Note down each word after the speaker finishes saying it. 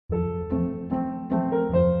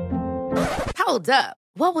Hold up.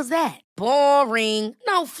 What was that? Boring.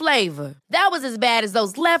 No flavor. That was as bad as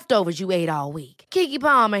those leftovers you ate all week. Keke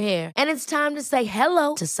Palmer here. And it's time to say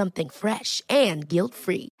hello to something fresh and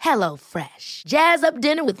guilt-free. Hello Fresh. Jazz up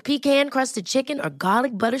dinner with pecan-crusted chicken or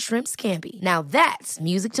garlic butter shrimp scampi. Now that's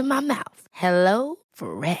music to my mouth. Hello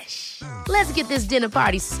Fresh. Let's get this dinner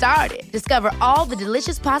party started. Discover all the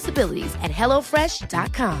delicious possibilities at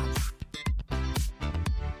hellofresh.com.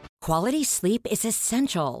 Quality sleep is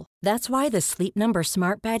essential. That's why the Sleep Number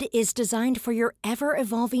Smart Bed is designed for your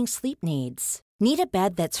ever-evolving sleep needs. Need a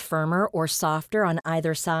bed that's firmer or softer on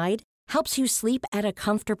either side? Helps you sleep at a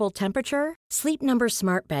comfortable temperature? Sleep Number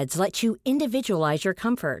Smart Beds let you individualize your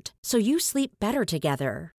comfort, so you sleep better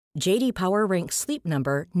together. J.D. Power ranks Sleep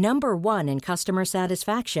Number number 1 in customer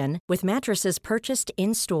satisfaction with mattresses purchased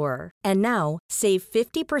in-store. And now, save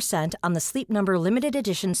 50% on the Sleep Number Limited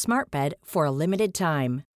Edition Smart Bed for a limited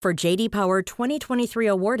time. For J.D. Power 2023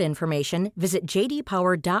 award information, visit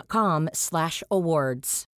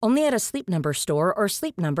jdpower.com/awards. Only at a Sleep Number store or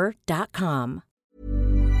sleepnumber.com.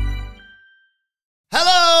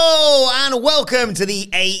 Hello and welcome to the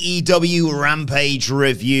AEW Rampage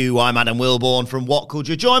review. I'm Adam Wilborn from What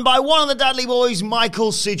Culture, joined by one of the Dudley Boys,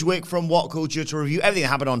 Michael Sidgwick from What Culture, to review everything that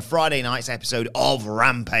happened on Friday night's episode of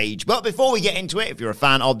Rampage. But before we get into it, if you're a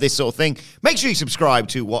fan of this sort of thing, make sure you subscribe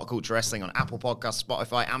to What Culture Wrestling on Apple Podcasts,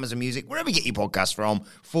 Spotify, Amazon Music, wherever you get your podcasts from,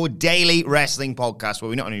 for daily wrestling podcasts where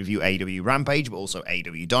we not only review AEW Rampage, but also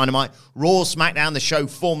AEW Dynamite, Raw, SmackDown, the show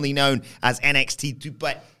formerly known as NXT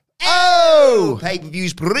 2.0.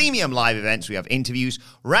 Pay-per-views, premium live events. We have interviews,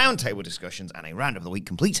 roundtable discussions, and a round of the week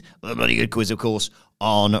complete with a bloody good quiz, of course,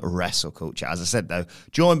 on wrestle culture. As I said, though,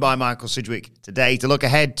 joined by Michael Sidgwick today to look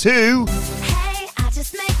ahead to... Hey, I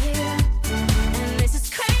just met you, and this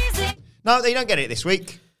is crazy. No, they don't get it this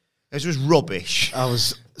week. This was rubbish. I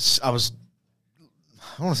want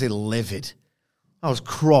to say livid. I was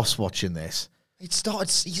cross watching this. You started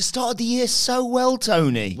the year so well,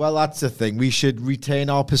 Tony. Well, that's the thing. We should retain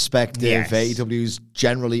our perspective. Yes. AEW's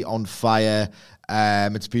generally on fire.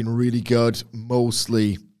 It's been really good,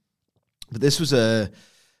 mostly. But this was I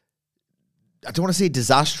don't want to say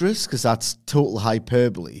disastrous, because that's total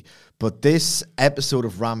hyperbole. But this episode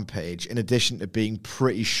of Rampage, in addition to being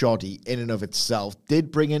pretty shoddy in and of itself, did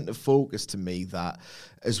bring into focus to me that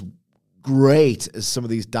as great as some of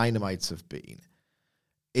these Dynamites have been,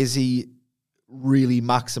 is he really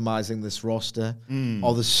maximizing this roster?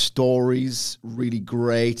 Are the stories really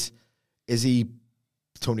great? Is he,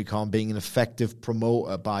 Tony Khan, being an effective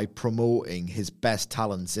promoter by promoting his best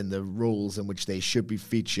talents in the roles in which they should be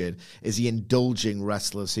featured? Is he indulging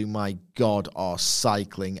wrestlers who, my God, are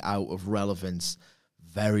cycling out of relevance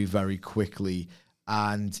very, very quickly?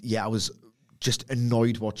 And yeah, I was just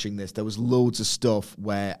annoyed watching this. There was loads of stuff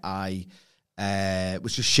where I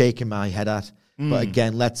was just shaking my head at. But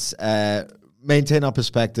again, let's maintain our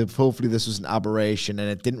perspective. Hopefully this was an aberration and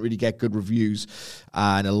it didn't really get good reviews,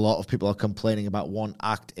 and a lot of people are complaining about one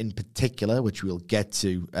act in particular, which we'll get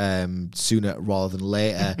to sooner rather than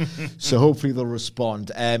later. So hopefully they'll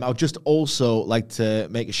respond. I'd just also like to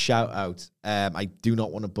make a shout out. I do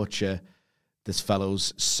not want to butcher this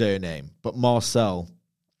fellow's surname, but Marcel,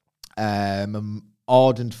 I'm an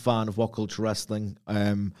ardent fan of What Culture Wrestling,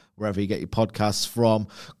 wherever you get your podcasts from.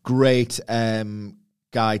 Great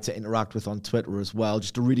guy to interact with on Twitter as well.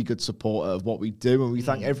 Just a really good supporter of what we do, and we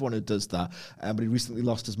thank everyone who does that. But he recently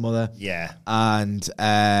lost his mother. Yeah. And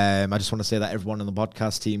I just want to say that everyone on the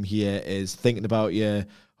podcast team here is thinking about you,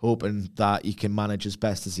 hoping that you can manage as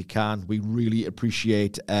best as you can. We really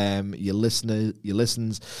appreciate your listens,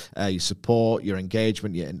 your support, your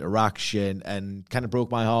engagement, your interaction, and kind of broke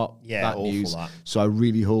my heart, that news. That. So I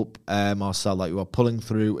really hope, Marcel, that you are pulling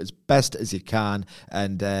through as best as you can,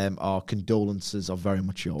 and our condolences are very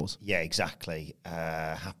much yours. Yeah, exactly.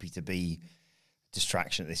 Happy to be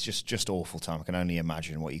distraction. It's just awful time. I can only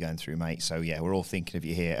imagine what you're going through, mate. So yeah, we're all thinking of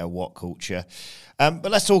you here at What Culture.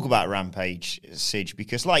 But let's talk about Rampage, Sidge,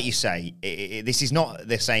 because like you say, this is not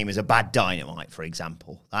the same as a bad Dynamite, for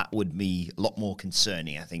example. That would be a lot more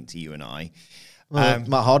concerning, I think, to you and I. Well,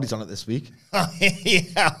 Matt Hardy's on it this week. Yeah,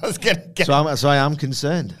 I was going to get... So I am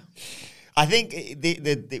concerned. I think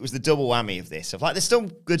it was the double whammy of this. Of like, there's still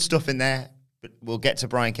good stuff in there, but we'll get to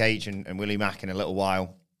Brian Cage and Willie Mack in a little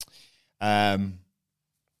while.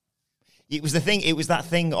 It was that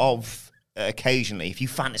thing of occasionally, if you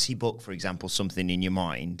fantasy book, for example, something in your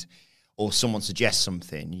mind, or someone suggests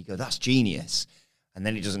something, you go, that's genius, and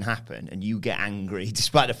then it doesn't happen, and you get angry,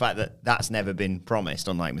 despite the fact that that's never been promised,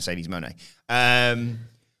 unlike Mercedes Moné.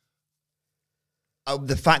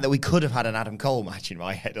 The fact that we could have had an Adam Cole match in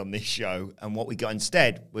my head on this show, and what we got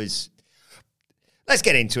instead was let's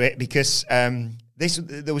get into it because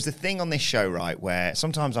there was a thing on this show, right, where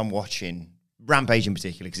sometimes I'm watching Rampage in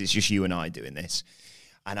particular because it's just you and I doing this,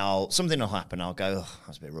 and something will happen. I'll go, oh,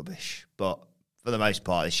 that's a bit rubbish, but for the most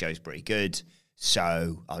part, this show's pretty good,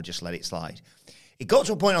 so I'll just let it slide. It got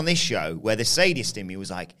to a point on this show where the sadist in me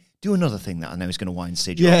was like, do another thing that I know is going to wind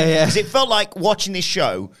Sid up. Yeah. Because it felt like watching this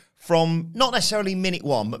show from not necessarily minute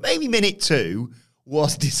 1, but maybe minute 2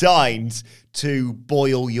 was designed to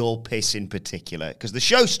boil your piss in particular. Because the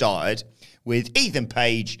show started with Ethan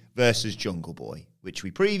Page versus Jungle Boy, which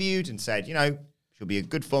we previewed and said, should be a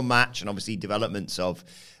good fun match, and obviously developments of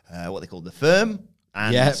what they call the Firm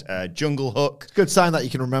and Jungle Hook. It's a good sign that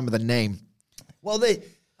you can remember the name. Well,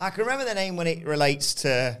 I can remember the name when it relates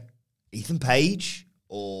to Ethan Page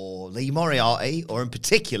or Lee Moriarty, or in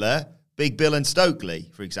particular, Big Bill and Stokely,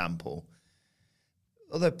 for example.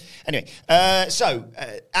 Out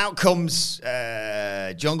comes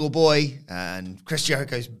Jungle Boy, and Chris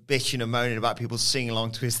Jericho's bitching and moaning about people singing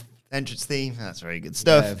along to his entrance theme. That's very good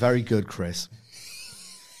stuff. Yeah, very good, Chris.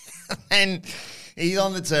 And he's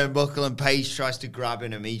on the turnbuckle, and Page tries to grab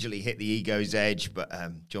him, immediately hit the ego's edge, but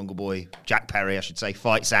Jungle Boy, Jack Perry, I should say,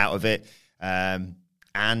 fights out of it. And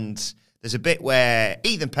there's a bit where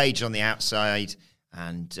Ethan Page is on the outside,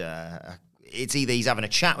 and it's either he's having a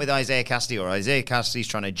chat with Isaiah Cassidy or Isaiah Cassidy's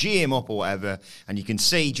trying to G him up or whatever, and you can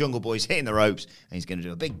see Jungle Boy's hitting the ropes, and he's going to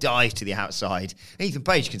do a big dive to the outside. Ethan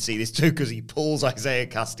Page can see this too because he pulls Isaiah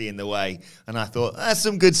Cassidy in the way, and I thought, that's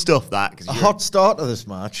some good stuff, that. A hot start to this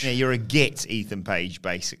match. Yeah, you're a git, Ethan Page,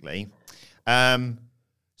 basically.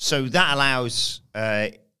 So that allows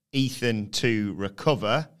Ethan to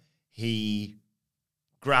recover. He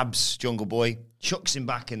grabs Jungle Boy, chucks him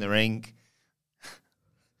back in the ring,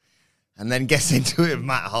 and then gets into it with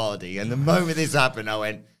Matt Hardy. And the moment this happened, I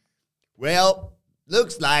went, well,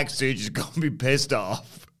 looks like Suge is going to be pissed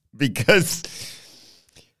off because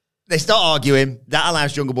they start arguing. That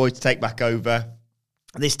allows Jungle Boy to take back over.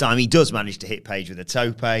 This time he does manage to hit Page with a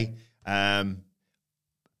tope. And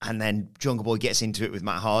then Jungle Boy gets into it with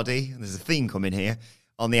Matt Hardy. And there's a theme coming here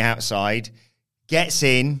on the outside. Gets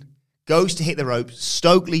in, goes to hit the rope.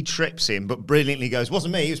 Stokely trips him, but brilliantly goes,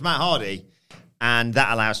 wasn't me, it was Matt Hardy. And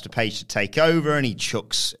that allows Page to take over, and he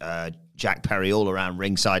chucks Jack Perry all around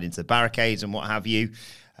ringside into the barricades and what have you.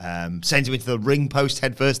 Sends him into the ring post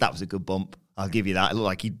head first. That was a good bump. I'll give you that. It looked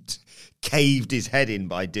like he caved his head in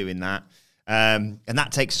by doing that. And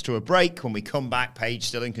that takes us to a break. When we come back, Page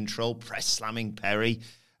still in control, press slamming Perry.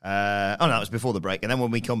 That was before the break. And then when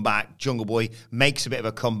we come back, Jungle Boy makes a bit of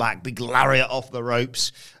a comeback, big lariat off the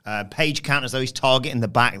ropes. Page counters, though he's targeting the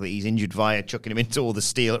back that he's injured via, chucking him into all the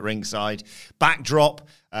steel at ringside. Backdrop,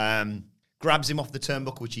 grabs him off the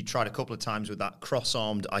turnbuckle, which he tried a couple of times with that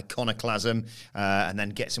cross-armed iconoclasm, and then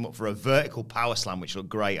gets him up for a vertical power slam, which looked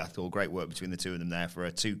great. I thought great work between the two of them there for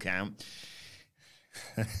a 2 count.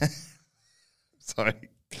 Sorry.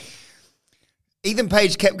 Ethan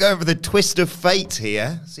Page kept going for the twist of fate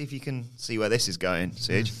here. See if you can see where this is going,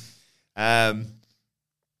 Sid.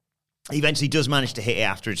 He eventually does manage to hit it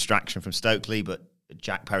after a distraction from Stokely, but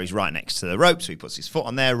Jack Perry's right next to the rope, so he puts his foot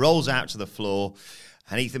on there, rolls out to the floor,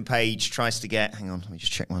 and Ethan Page tries to get... Hang on, let me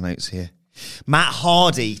just check my notes here. Matt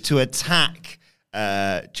Hardy to attack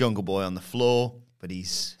Jungle Boy on the floor, but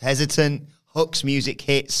he's hesitant. Hook's music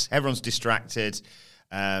hits. Everyone's distracted.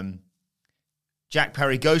 Jack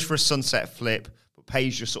Perry goes for a sunset flip, but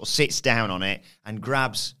Page just sort of sits down on it and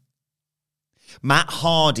grabs Matt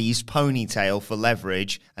Hardy's ponytail for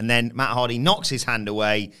leverage, and then Matt Hardy knocks his hand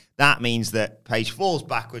away. That means that Page falls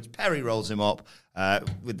backwards. Perry rolls him up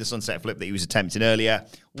with the sunset flip that he was attempting earlier.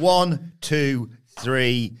 1, 2,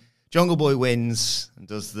 3. Jungle Boy wins and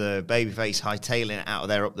does the babyface hightailing it out of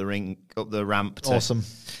there up the ramp. Awesome.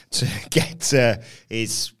 To get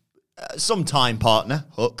his sometime partner,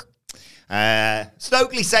 Hook.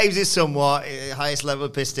 Stokely saves it somewhat. Highest level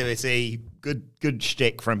of festivity. Good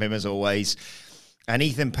shtick from him as always. And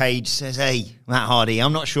Ethan Page says, hey, Matt Hardy,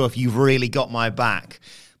 I'm not sure if you've really got my back,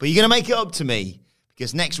 but you're going to make it up to me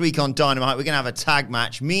because next week on Dynamite, we're going to have a tag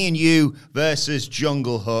match. Me and you versus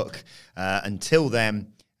Jungle Hook. Until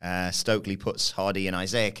then, Stokely puts Hardy and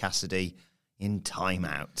Isaiah Cassidy in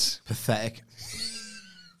timeout. Pathetic.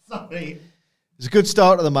 Sorry. It's a good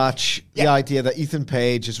start to the match. Yeah. The idea that Ethan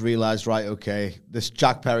Page has realised, right, okay, this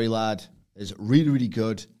Jack Perry lad is really, really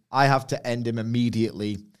good. I have to end him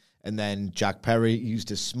immediately. And then Jack Perry used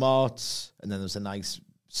his smarts. And then there was a nice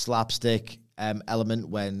slapstick element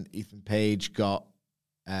when Ethan Page got...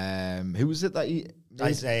 who was it that he...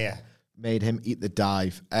 Isaiah. Made him eat the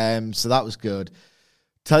dive. So that was good.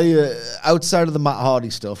 Tell you, outside of the Matt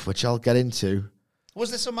Hardy stuff, which I'll get into, Was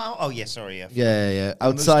there some... Oh, yeah, sorry. Yeah. Yeah.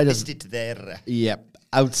 Outside of... there. Yep.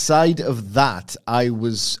 Outside of that, I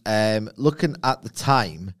was looking at the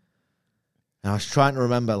time, and I was trying to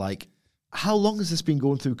remember, like, how long has this been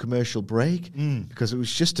going through commercial break? Because it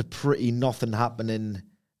was just a pretty nothing happening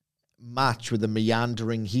match with a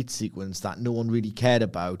meandering heat sequence that no one really cared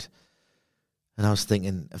about. And I was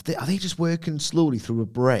thinking, are they just working slowly through a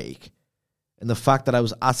break? And the fact that I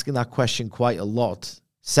was asking that question quite a lot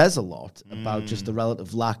says a lot about just the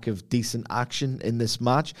relative lack of decent action in this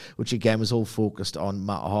match, which again was all focused on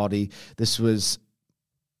Matt Hardy. This was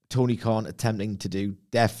Tony Khan attempting to do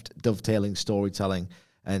deft dovetailing storytelling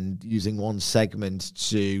and using one segment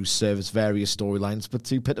to service various storylines, but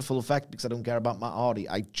to pitiful effect because I don't care about Matt Hardy.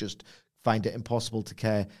 I just find it impossible to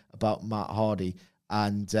care about Matt Hardy.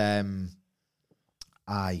 And I'm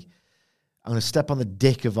going to step on the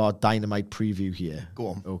dick of our Dynamite preview here. Go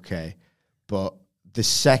on. Okay. But the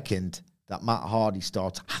second that Matt Hardy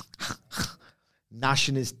starts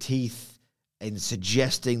gnashing his teeth and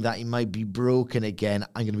suggesting that he might be broken again,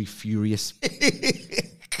 I'm going to be furious.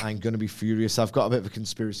 I'm going to be furious. I've got a bit of a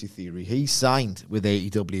conspiracy theory. He signed with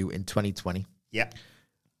AEW in 2020. Yeah.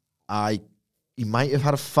 He might have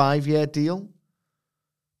had a 5-year deal.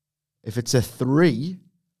 If it's a 3,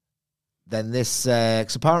 then this...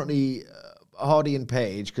 Because apparently Hardy and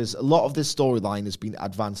Page, because a lot of this storyline has been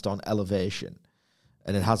advanced on Elevation,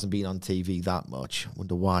 and it hasn't been on TV that much. I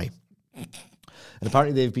wonder why. And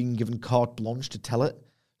apparently they've been given carte blanche to tell it.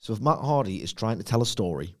 So if Matt Hardy is trying to tell a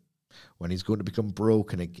story when he's going to become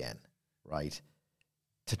broken again, right,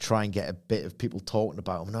 to try and get a bit of people talking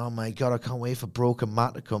about him, and, oh my God, I can't wait for Broken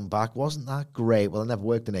Matt to come back. Wasn't that great? Well, I never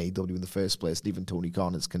worked in AEW in the first place, and even Tony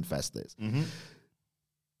Khan has confessed this. Mm-hmm.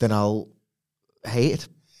 Then I'll hate it.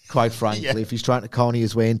 Quite frankly, if he's trying to corny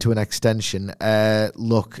his way into an extension,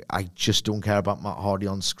 look, I just don't care about Matt Hardy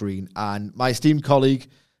on screen. And my esteemed colleague,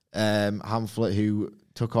 Hamflet, who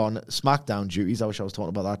took on SmackDown duties, I wish I was talking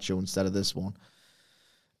about that show instead of this one,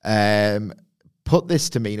 put this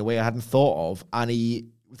to me in a way I hadn't thought of, and he,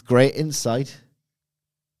 with great insight,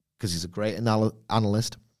 because he's a great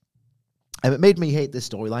analyst, and it made me hate this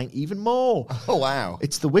storyline even more. Oh, wow.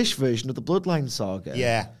 It's the Wish version of the Bloodline saga.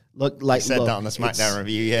 Yeah. Look, you said that on the SmackDown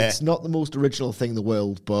review, yeah. It's not the most original thing in the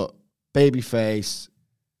world, but babyface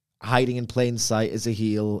hiding in plain sight as a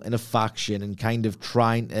heel in a faction and kind of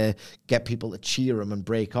trying to get people to cheer him and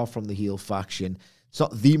break off from the heel faction. It's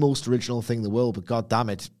not the most original thing in the world, but God damn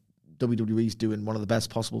it, WWE's doing one of the best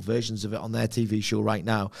possible versions of it on their TV show right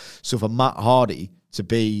now. So for Matt Hardy to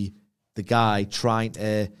be the guy trying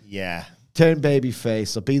to turn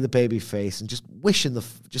babyface or be the babyface and just wishing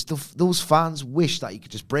those fans wish that he could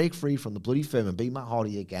just break free from the bloody firm and be Matt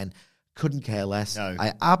Hardy again. Couldn't care less. No.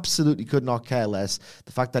 I absolutely could not care less.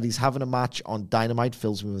 The fact that he's having a match on Dynamite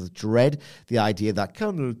fills me with dread. The idea that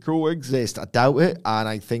can they coexist? I doubt it. And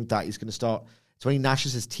I think that he's going to start... It's when he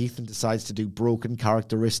gnashes his teeth and decides to do broken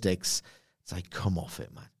characteristics. It's like, come off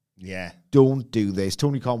it, man. Yeah. Don't do this.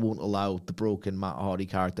 Tony Khan won't allow the broken Matt Hardy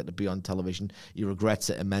character to be on television. He regrets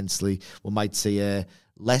it immensely. We might see a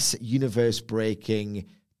less universe-breaking,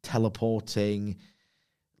 teleporting,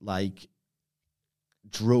 like,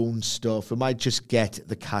 drone stuff. We might just get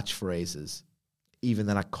the catchphrases. Even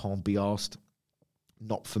then, I can't be arsed.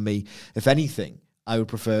 Not for me. If anything, I would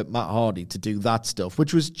prefer Matt Hardy to do that stuff,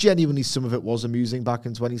 which was genuinely, some of it was amusing back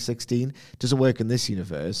in 2016. Doesn't work in this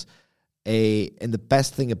universe. And the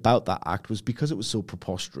best thing about that act was because it was so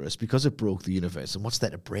preposterous, because it broke the universe. And what's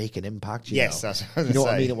there to break and impact? Yes, that's what I was you know what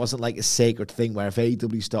say. I mean? It wasn't like a sacred thing where if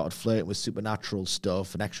AEW started flirting with supernatural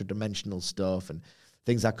stuff and extra dimensional stuff and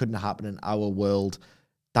things that couldn't happen in our world,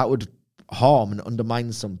 that would harm and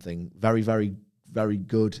undermine something very, very, very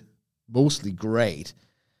good, mostly great.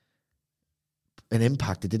 An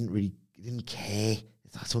Impact, it didn't care.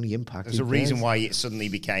 That's only Impact. There's a reason why it suddenly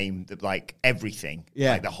became like everything.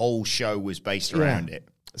 Yeah. Like the whole show was based around it.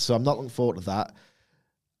 So I'm not looking forward to that.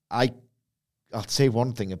 I'll say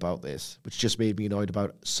one thing about this, which just made me annoyed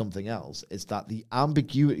about something else, is that the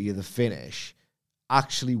ambiguity of the finish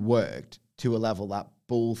actually worked to a level that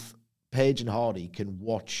both Page and Hardy can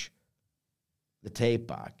watch the tape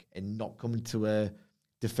back and not come to a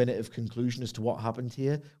definitive conclusion as to what happened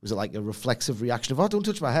here. Was it like a reflexive reaction of, oh, don't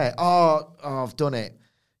touch my hair. Oh, I've done it.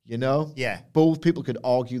 You know? Yeah. Both people could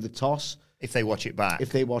argue the toss. If they watch it back. If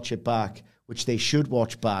they watch it back, which they should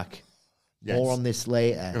watch back. Yes. More on this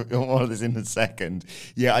later. More on this in a second.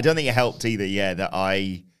 Yeah, I don't think it helped either, that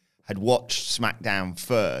I had watched SmackDown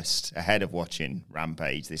first ahead of watching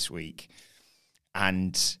Rampage this week.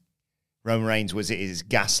 And Roman Reigns was at his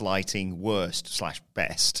gaslighting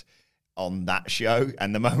worst/best on that show.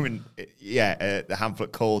 And the moment, the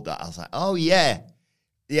Hamflet called that, I was like, oh, yeah.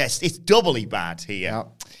 Yes, it's doubly bad here. Yeah.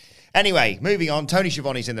 Anyway, moving on. Tony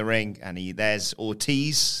Schiavone's in the ring, and there's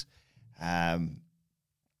Ortiz, and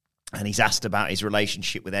he's asked about his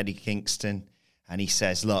relationship with Eddie Kingston, and he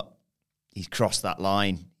says, look, he's crossed that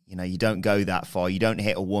line. You know, you don't go that far. You don't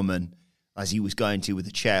hit a woman as he was going to with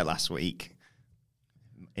a chair last week,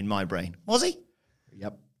 in my brain. Was he?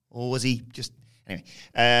 Yep. Or was he just...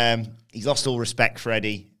 Anyway, he's lost all respect for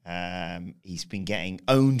Eddie. He's been getting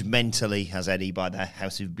owned mentally, has Eddie, by the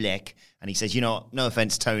House of Black. And he says, you know, no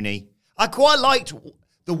offense, Tony. I quite liked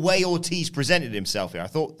the way Ortiz presented himself here. I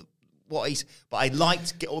thought but I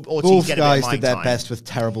liked Ortiz Both getting guys a bit of did their time. best with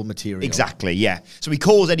terrible material. Exactly, yeah. So he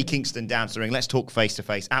calls Eddie Kingston down to the ring. Let's talk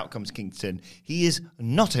face-to-face. Out comes Kingston. He is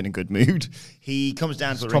not in a good mood. He comes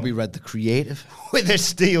down to the Probably ring read the creative. with a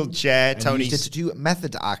steel chair. And used it to do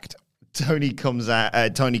method act. Tony comes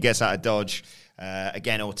out. Tony gets out of dodge.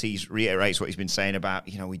 Again, Ortiz reiterates what he's been saying about,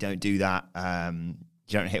 you know, we don't do that. You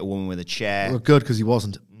don't hit a woman with a chair. Well, good, because he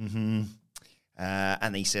wasn't.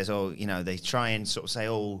 And he says, oh, you know, they try and sort of say,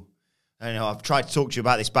 oh, I don't know, I've tried to talk to you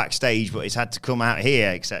about this backstage, but it's had to come out here,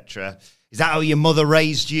 etc. Is that how your mother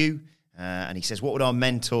raised you? And he says, what would our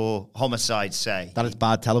mentor Homicide say? That is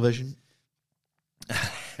bad television.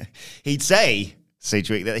 He'd say,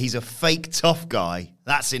 Sidgwick, that he's a fake tough guy.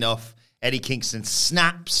 That's enough. Eddie Kingston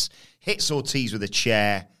snaps, hits Ortiz with a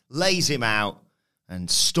chair, lays him out, and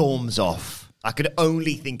storms off. I could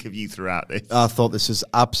only think of you throughout this. I thought this was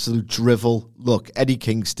absolute drivel. Look, Eddie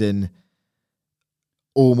Kingston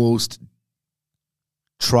almost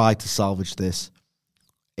tried to salvage this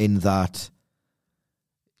in that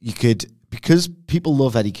you could, because people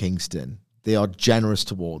love Eddie Kingston, they are generous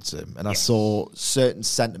towards him. And I saw certain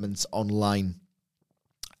sentiments online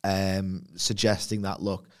suggesting that,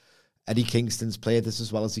 look, Eddie Kingston's played this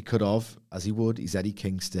as well as he could have, as he would. He's Eddie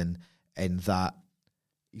Kingston, and that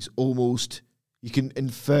he's almost, you can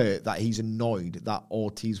infer that he's annoyed that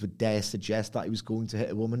Ortiz would dare suggest that he was going to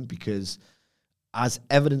hit a woman, because as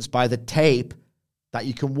evidenced by the tape that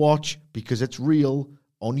you can watch, because it's real,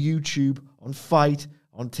 on YouTube, on Fight,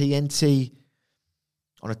 on TNT,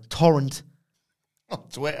 on a torrent, On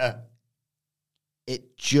Twitter.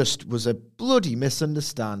 it just was a bloody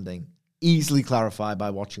misunderstanding, easily clarified by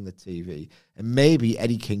watching the TV. And maybe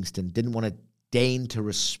Eddie Kingston didn't want to deign to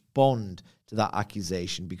respond to that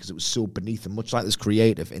accusation because it was so beneath him, much like this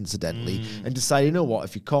creative, incidentally, and decided, you know what,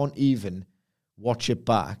 if you can't even watch it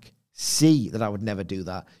back, see that I would never do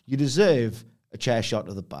that. You deserve a chair shot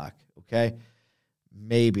to the back, okay?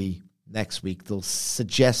 Maybe next week they'll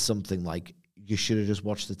suggest something like, you should have just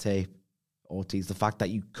watched the tape, Ortiz. The fact that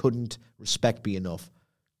you couldn't respect me enough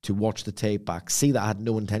to watch the tape back, see that I had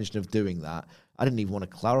no intention of doing that. I didn't even want to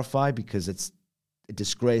clarify because it's a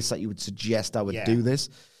disgrace that you would suggest I would do this.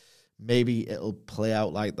 Maybe it'll play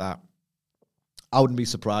out like that. I wouldn't be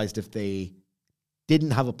surprised if they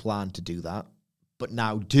didn't have a plan to do that, but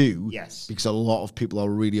now do. Yes. Because a lot of people are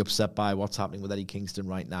really upset by what's happening with Eddie Kingston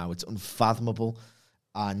right now. It's unfathomable.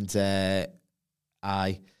 And so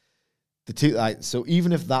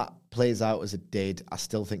even if that plays out as it did, I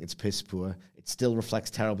still think it's piss poor. It still reflects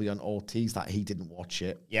terribly on Ortiz that he didn't watch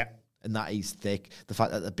it. Yeah. And that he's thick. The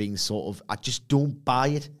fact that they're being sort of, I just don't buy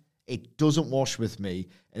it. It doesn't wash with me.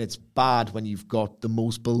 And it's bad when you've got the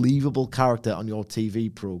most believable character on your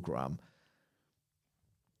TV program,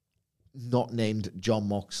 not named Jon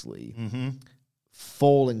Moxley,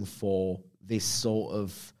 falling for this sort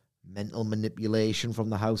of mental manipulation from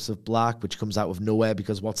the House of Black, which comes out of nowhere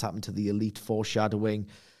because what's happened to the Elite foreshadowing.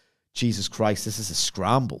 Jesus Christ, this is a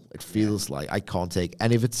scramble. It feels like I can't take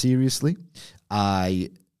any of it seriously.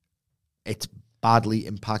 It's badly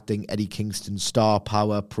impacting Eddie Kingston's star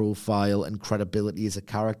power, profile, and credibility as a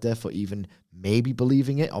character for even maybe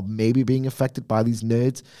believing it or maybe being affected by these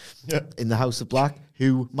nerds in the House of Black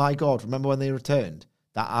who, my God, remember when they returned?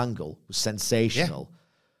 That angle was sensational. Yeah.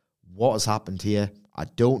 What has happened here? I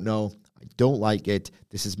don't know. I don't like it.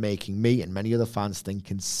 This is making me and many other fans think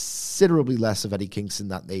considerably less of Eddie Kingston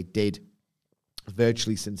than they did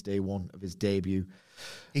virtually since day one of his debut.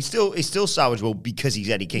 He's still salvageable because he's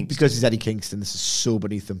Eddie Kingston. Because he's Eddie Kingston. This is so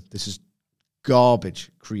beneath him. This is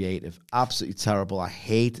garbage creative. Absolutely terrible. I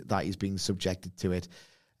hate that he's being subjected to it.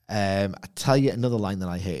 I tell you another line that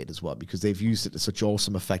I hated as well, because they've used it to such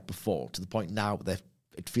awesome effect before, to the point now that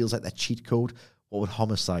it feels like their cheat code. What would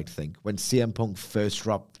Homicide think? When CM Punk first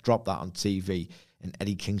dropped that on TV and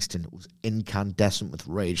Eddie Kingston was incandescent with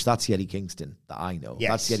rage. That's the Eddie Kingston that I know. Yes.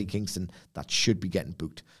 That's the Eddie Kingston that should be getting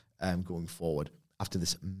booked going forward after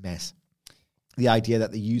this mess. The idea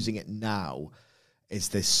that they're using it now is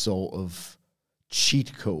this sort of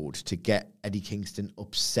cheat code to get Eddie Kingston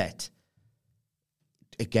upset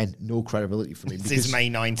again, no credibility for me. This because is May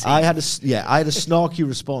 19th. I had a snarky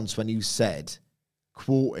response when you said,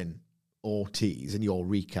 quoting Ortiz in your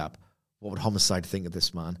recap, what would Homicide think of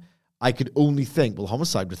this man? I could only think, well,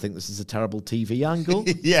 Homicide would think this is a terrible TV angle.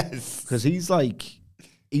 Yes. Because he's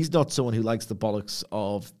not someone who likes the bollocks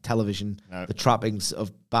of television, the trappings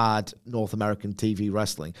of bad North American TV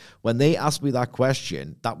wrestling. When they asked me that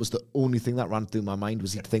question, that was the only thing that ran through my mind,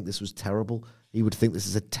 was he'd think this was terrible. He would think this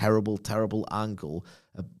is a terrible, terrible angle,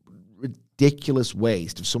 a ridiculous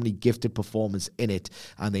waste of so many gifted performers in it,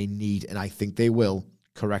 and I think they will,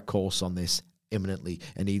 correct course on this imminently.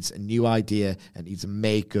 It needs a new idea, it needs a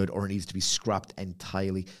make good, or it needs to be scrapped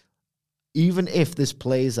entirely. Even if this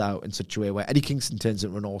plays out in such a way where Eddie Kingston turns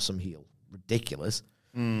into an awesome heel, ridiculous.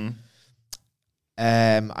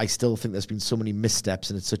 I still think there's been so many missteps,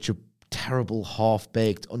 and it's such a terrible,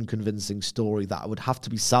 half-baked, unconvincing story that I would have to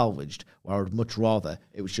be salvaged, where I would much rather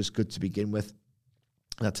it was just good to begin with.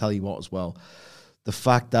 And I'll tell you what as well, the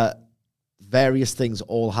fact that various things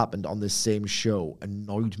all happened on this same show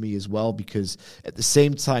annoyed me as well, because at the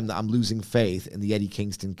same time that I'm losing faith in the Eddie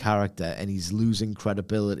Kingston character, and he's losing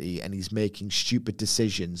credibility, and he's making stupid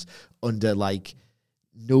decisions under, like,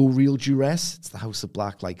 no real duress. It's the House of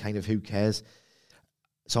Black, like, kind of who cares?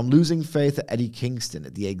 So I'm losing faith at Eddie Kingston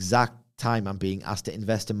at the exact time I'm being asked to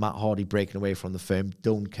invest in Matt Hardy breaking away from the firm.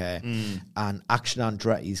 Don't care. And Action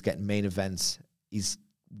Andretti's getting main events. He's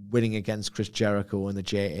winning against Chris Jericho in the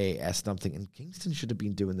JAS, and I'm thinking Kingston should have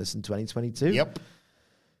been doing this in 2022. Yep.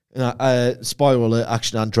 Spoiler alert,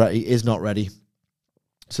 Action Andretti is not ready.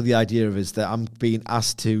 So the idea is that I'm being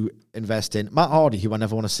asked to invest in Matt Hardy, who I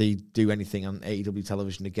never want to see do anything on AEW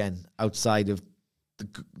television again, outside of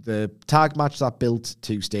the tag match that built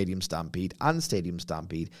to Stadium Stampede and Stadium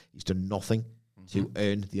Stampede. He's done nothing to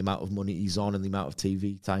earn the amount of money he's on and the amount of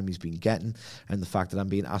TV time he's been getting. And the fact that I'm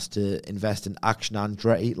being asked to invest in Action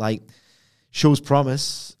Andretti, like, shows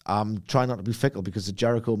promise. I'm trying not to be fickle, because the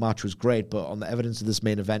Jericho match was great, but on the evidence of this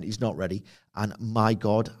main event, he's not ready. And my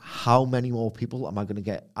God, how many more people am I going to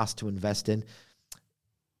get asked to invest in?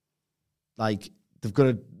 Like, they've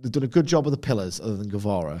done a good job of the pillars, other than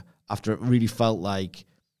Guevara, after it really felt like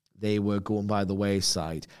they were going by the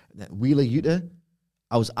wayside. Wheeler Yuta,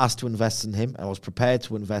 I was asked to invest in him. I was prepared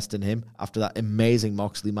to invest in him after that amazing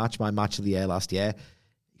Moxley match, my match of the year last year.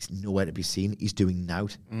 He's nowhere to be seen. He's doing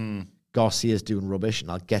nout. Garcia's doing rubbish,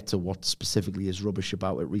 and I'll get to what specifically is rubbish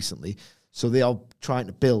about it recently. So they are trying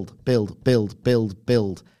to build.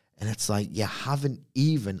 And it's like, you haven't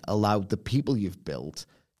even allowed the people you've built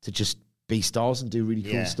to just be stars and do really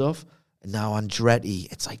cool stuff. And now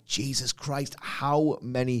Andretti, it's like, Jesus Christ, how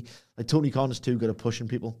many... Like, Tony Khan is too good at pushing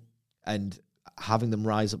people and having them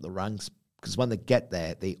rise up the ranks, because when they get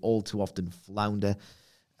there, they all too often flounder.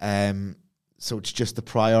 So it's just the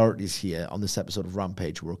priorities here on this episode of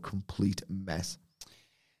Rampage were a complete mess.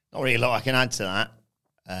 Not really a lot I can add to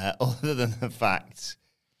that, other than the fact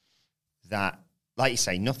that, like you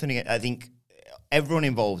say, nothing. I think everyone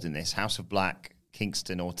involved in this, House of Black,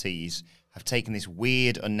 Kingston, Ortiz, have taken this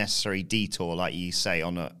weird, unnecessary detour, like you say,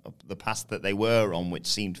 on the path that they were on, which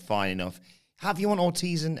seemed fine enough. Have you want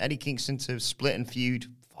Ortiz and Eddie Kingston to split and feud?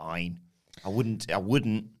 Fine. I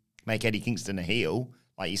wouldn't make Eddie Kingston a heel.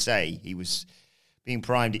 Like you say, he was being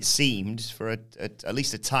primed, it seemed, for at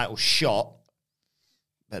least a title shot.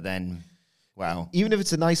 But then, well... Even if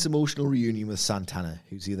it's a nice emotional reunion with Santana,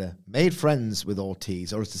 who's either made friends with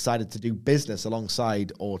Ortiz or has decided to do business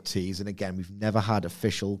alongside Ortiz, and again, we've never had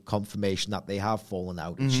official confirmation that they have fallen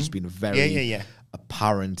out. It's just been very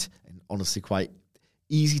apparent and honestly quite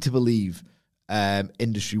easy to believe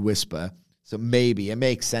industry whisper. So maybe it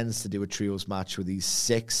makes sense to do a trios match with these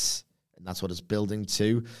 6, and that's what it's building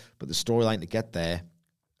to. But the storyline to get there,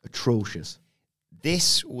 atrocious.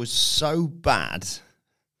 This was so bad.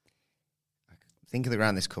 Think of the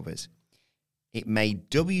ground this covers. It made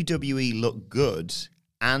WWE look good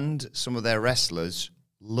and some of their wrestlers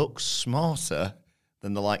look smarter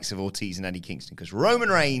than the likes of Ortiz and Eddie Kingston. Because Roman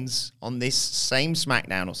Reigns, on this same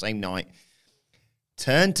SmackDown or same night,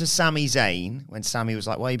 turned to Sami Zayn when Sami was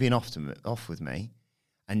like, why are you being off with me?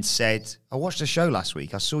 And said, I watched the show last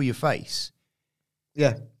week. I saw your face.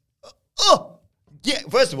 Yeah. Oh! Yeah,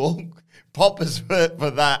 first of all, poppers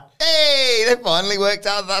for that. Hey, they finally worked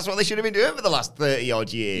out that's what they should have been doing for the last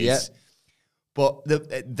 30-odd years. Yeah. But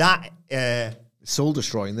that... soul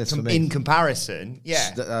destroying this for me. In comparison,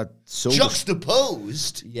 yeah.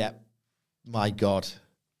 Juxtaposed. Yeah. My God.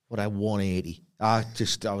 What a 180. I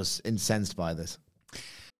was incensed by this.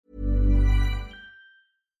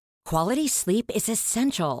 Quality sleep is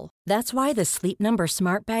essential. That's why the Sleep Number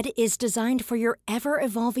Smart Bed is designed for your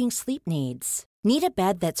ever-evolving sleep needs. Need a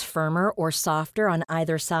bed that's firmer or softer on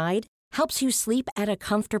either side? Helps you sleep at a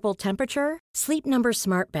comfortable temperature? Sleep Number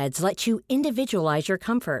Smart Beds let you individualize your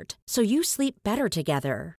comfort so you sleep better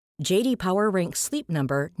together. JD Power ranks Sleep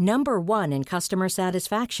Number number 1 in customer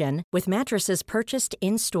satisfaction with mattresses purchased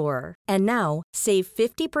in-store. And now, save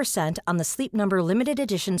 50% on the Sleep Number Limited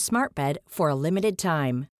Edition Smart Bed for a limited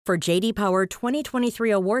time. For JD Power 2023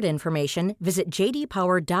 award information, visit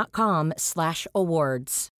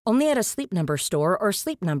jdpower.com/awards. Only at a Sleep Number store or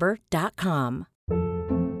sleepnumber.com.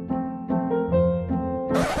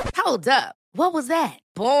 Hold up. What was that?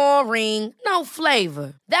 Boring. No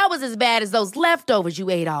flavor. That was as bad as those leftovers you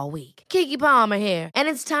ate all week. Keke Palmer here, and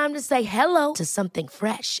it's time to say hello to something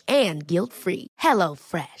fresh and guilt-free. Hello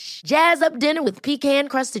Fresh. Jazz up dinner with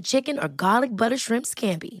pecan-crusted chicken or garlic butter shrimp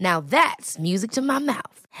scampi. Now that's music to my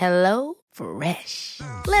mouth. Hello Fresh.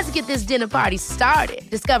 Let's get this dinner party started.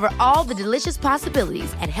 Discover all the delicious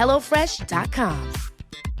possibilities at hellofresh.com.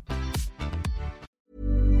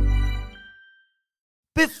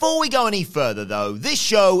 Before we go any further, though, this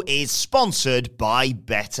show is sponsored by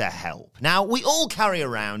BetterHelp. Now, we all carry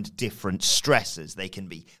around different stressors. They can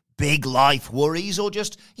be big life worries or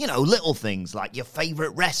just, little things like your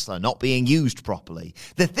favorite wrestler not being used properly.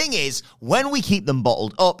 The thing is, when we keep them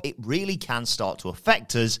bottled up, it really can start to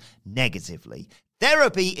affect us negatively.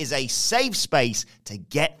 Therapy is a safe space to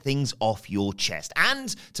get things off your chest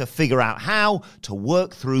and to figure out how to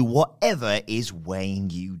work through whatever is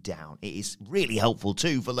weighing you down. It is really helpful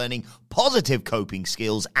too for learning positive coping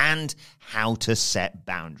skills and how to set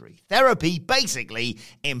boundaries. Therapy basically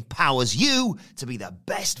empowers you to be the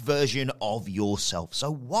best version of yourself.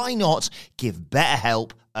 So why not give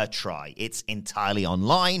BetterHelp a try? It's entirely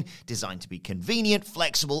online, designed to be convenient,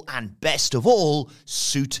 flexible, and best of all,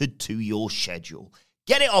 suited to your schedule.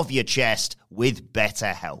 Get it off your chest with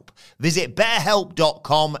BetterHelp. Visit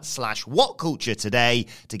betterhelp.com/whatculture today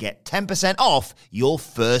to get 10% off your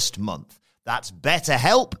first month. That's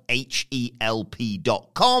BetterHelp,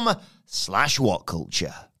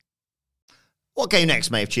 HELP.com/whatculture. What game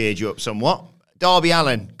next may have cheered you up somewhat? Darby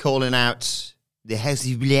Allin calling out the House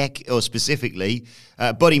of Black, or specifically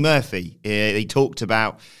Buddy Murphy. He talked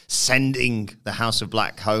about sending the House of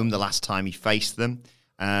Black home the last time he faced them.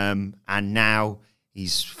 And now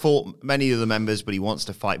he's fought many of the members, but he wants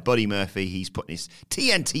to fight Buddy Murphy. He's putting his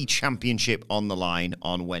TNT championship on the line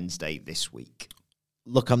on Wednesday this week.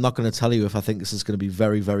 Look, I'm not going to tell you if I think this is going to be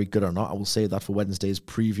very, very good or not. I will say that for Wednesday's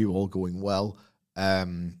preview, all going well. But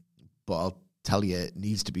I'll tell you, it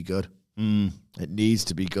needs to be good. It needs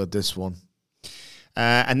to be good, this one.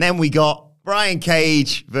 And then we got Brian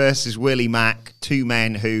Cage versus Willie Mack, two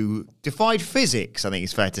men who defied physics, I think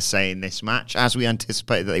it's fair to say, in this match, as we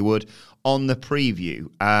anticipated that they would on the preview.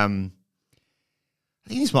 I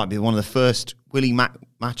think this might be one of the first Willie Mack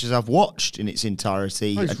matches I've watched in its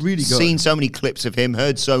entirety. Oh, it's really good. I've seen so many clips of him,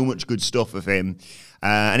 heard so much good stuff of him,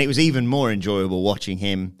 and it was even more enjoyable watching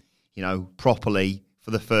him, properly for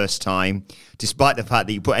the first time, despite the fact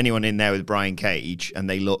that you put anyone in there with Brian Cage and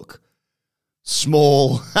they look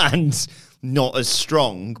small and not as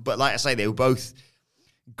strong. But like I say, they were both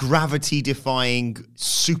gravity-defying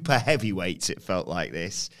super heavyweights, it felt like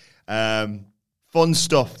this. Fun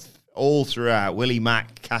stuff all throughout. Willie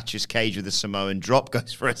Mack catches Cage with a Samoan drop,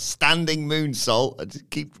 goes for a standing moonsault. I just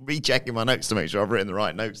keep rechecking my notes to make sure I've written the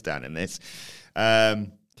right notes down in this.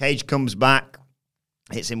 Cage comes back,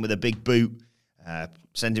 hits him with a big boot,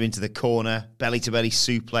 sends him into the corner, belly-to-belly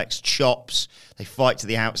suplex, chops. They fight to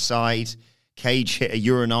the outside. Cage hit a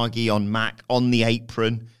Uranagi on Mack on the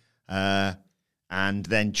apron, and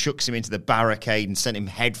then chucks him into the barricade and sent him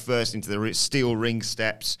headfirst into the steel ring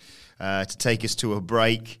steps to take us to a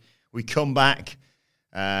break. We come back.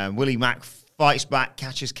 Willie Mack fights back,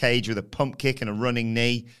 catches Cage with a pump kick and a running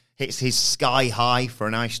knee, hits his sky high for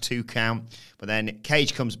a nice 2 count. But then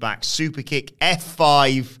Cage comes back, super kick,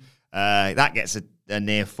 F5. That gets a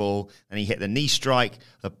near fall. And he hit the knee strike,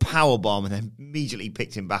 the power bomb, and then immediately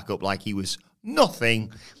picked him back up like he was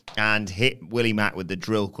nothing and hit Willie Mack with the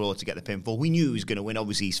drill claw to get the pinfall. We knew he was going to win.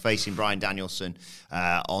 Obviously, he's facing Bryan Danielson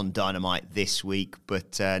on Dynamite this week,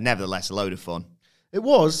 but nevertheless, a load of fun. It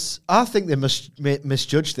was. I think they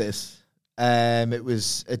misjudged this. It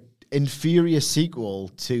was an inferior sequel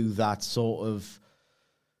to that sort of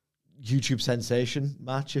YouTube sensation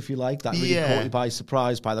match, if you like. That really caught you by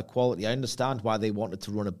surprise by the quality. I understand why they wanted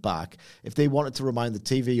to run it back. If they wanted to remind the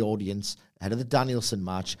TV audience ahead of the Danielson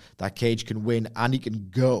match that Cage can win and he can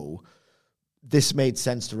go, this made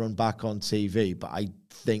sense to run back on TV. But I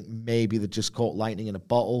think maybe they just caught lightning in a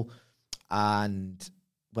bottle, and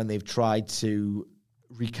when they've tried to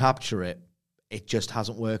recapture it, it just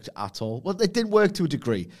hasn't worked at all. Well, it did work to a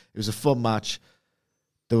degree. It was a fun match.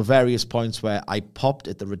 There were various points where I popped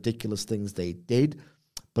at the ridiculous things they did,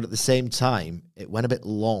 but at the same time, it went a bit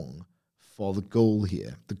long for the goal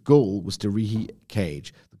here. The goal was to reheat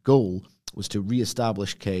Cage. The goal was to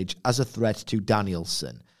re-establish Cage as a threat to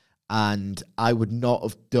Danielson. And I would not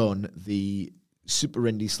have done the Super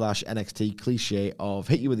Indie / NXT cliche of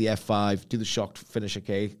hit you with the F5, do the shocked finisher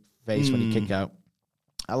face when you kick out.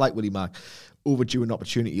 I like Willie Mack. Overdue an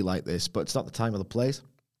opportunity like this, but it's not the time or the place.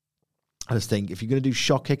 I just think if you're going to do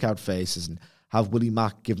shock kick out faces and have Willie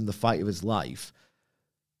Mack give him the fight of his life,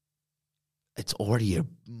 it's already a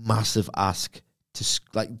massive ask to,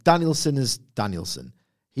 like, Danielson is Danielson.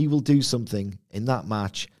 He will do something in that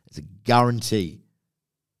match. It's a guarantee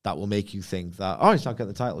that will make you think that, oh, he's not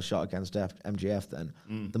getting the title shot against MJF then.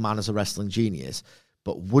 The man is a wrestling genius.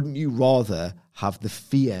 But wouldn't you rather have the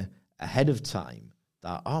fear ahead of time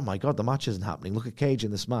that, oh my God, the match isn't happening. Look at Cage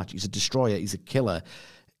in this match. He's a destroyer. He's a killer.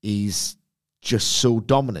 He's just so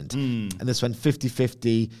dominant. And this went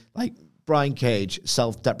 50-50. Like, Brian Cage,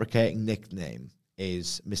 self-deprecating nickname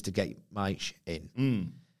is Mr. Get My Sh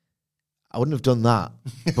In. I wouldn't have done that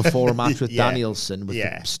before a match with Danielson with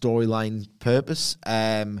the storyline purpose.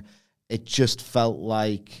 It just felt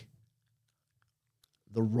like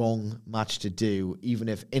the wrong match to do, even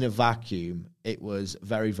if in a vacuum it was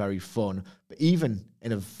very, very fun. But even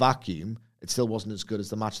in a vacuum, it still wasn't as good as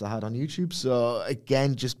the match they had on YouTube. So,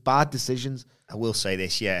 again, just bad decisions. I will say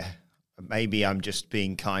this, maybe I'm just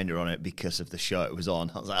being kinder on it because of the show it was on.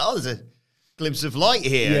 I was like, oh, there's a glimpse of light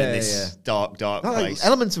here in this dark place.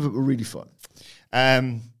 Elements of it were really fun.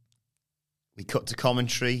 We cut to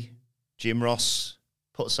commentary. Jim Ross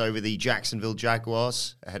puts over the Jacksonville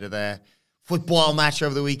Jaguars ahead of their football match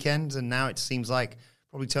over the weekend, and now it seems like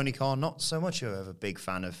probably Tony Khan not so much of a big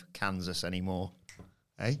fan of Kansas anymore.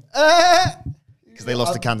 Hey? Because they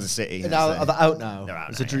lost to Kansas City. Are they out now? They're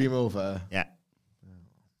out it's now, a dream over. Yeah.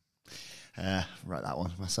 Write that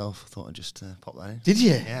one myself. Thought I'd just pop that in. Did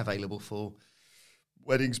you? Yeah, available for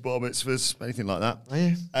weddings, bar mitzvahs, anything like that. Oh,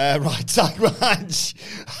 yeah. Right, tag match.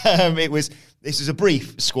 This was a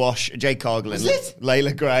brief squash. Jade Cargill and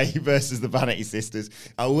Layla Gray versus the Vanity Sisters.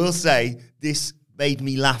 I will say this made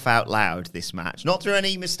me laugh out loud. This match, not through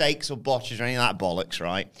any mistakes or botches or any of that bollocks.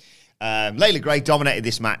 Right. Layla Gray dominated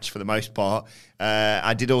this match for the most part.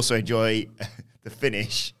 I did also enjoy the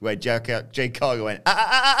finish where Jade Cargill went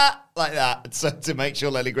like that, so to make sure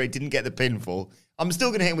Layla Gray didn't get the pinfall. I'm still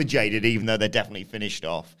going to hit him with Jaded, even though they're definitely finished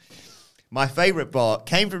off. My favourite part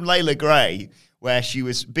came from Layla Gray, where she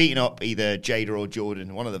was beating up either Jada or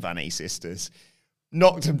Jordan, one of the Vanity Sisters,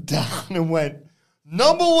 knocked him down and went,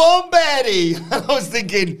 "Number one baddie." And I was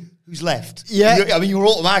thinking, who's left? Yeah. You're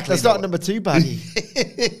automatically. That's not number two baddie.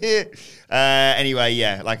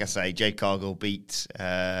 Anyway, like I say, Jade Cargill beat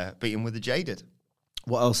him with the Jaded.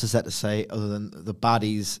 What else is there to say other than the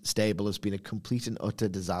baddies stable has been a complete and utter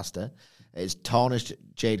disaster? It's tarnished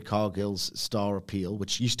Jade Cargill's star appeal,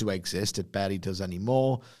 which used to exist. It barely does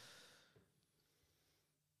anymore.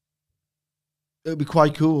 It would be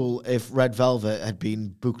quite cool if Red Velvet had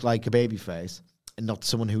been booked like a babyface and not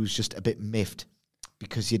someone who's just a bit miffed,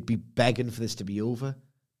 because you'd be begging for this to be over.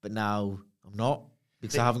 But now I'm not,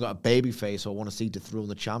 because I haven't got a babyface or want to see dethrone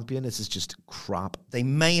the champion. This is just crap. They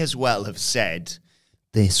may as well have said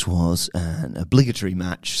this was an obligatory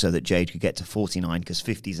match so that Jade could get to 49, because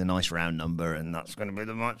 50 is a nice round number, and that's going to be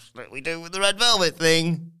the match that we do with the Red Velvet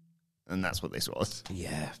thing. And that's what this was.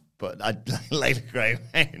 Yeah. But Layla Gray,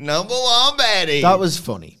 number one baddie. That was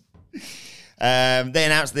funny. They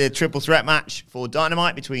announced the triple threat match for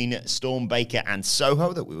Dynamite between Storm, Baker, and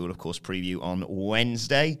Soho that we will, of course, preview on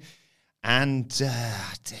Wednesday. And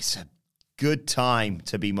it's a good time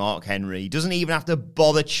to be Mark Henry. He doesn't even have to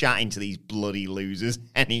bother chatting to these bloody losers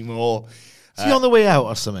anymore. Is he on the way out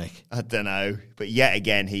or something? I don't know. But yet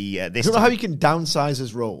again, I don't know how he can downsize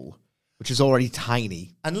his role, which is already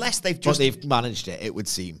tiny. Unless they've managed it, it would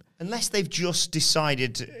seem. Unless they've just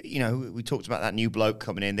decided, we talked about that new bloke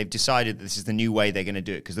coming in. They've decided that this is the new way they're going to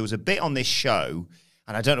do it. Because there was a bit on this show,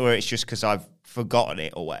 and I don't know whether it's just because I've forgotten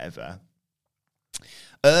it or whatever.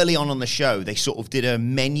 Early on the show, they sort of did a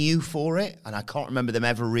menu for it, and I can't remember them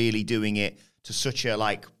ever really doing it to such a,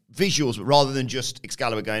 visuals, but rather than just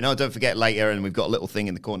Excalibur going, oh, don't forget later, and we've got a little thing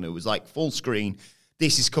in the corner. It was like full screen.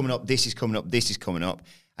 This is coming up, this is coming up, this is coming up.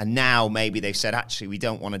 And now maybe they've said, actually, we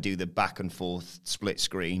don't want to do the back and forth split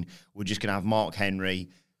screen. We're just going to have Mark Henry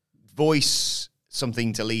voice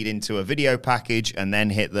something to lead into a video package and then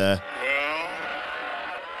hit the... Well,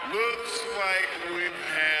 looks like we've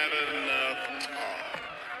had enough talk.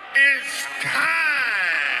 It's time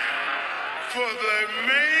for the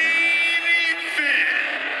main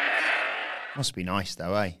Must be nice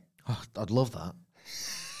though, eh? Oh, I'd love that.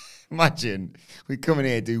 Imagine we come in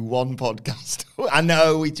here, do one podcast. I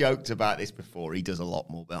know we joked about this before. He does a lot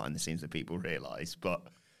more behind the scenes than people realise. But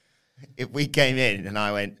if we came in and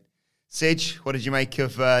I went, Sidge, what did you make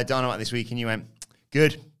of Dynamite this week? And you went,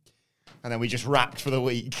 good. And then we just wrapped for the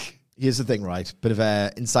week. Here's the thing, right? Bit of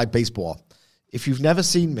inside baseball. If you've never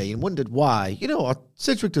seen me and wondered why, you know what?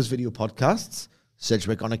 Sidgwick does video podcasts.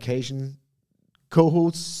 Sidgwick on occasion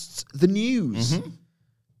co-hosts the news. Mm-hmm.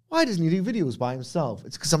 Why doesn't he do videos by himself?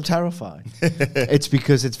 It's because I'm terrified. It's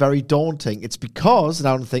because it's very daunting. It's because, and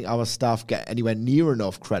I don't think our staff get anywhere near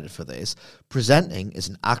enough credit for this, presenting is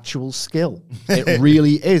an actual skill. It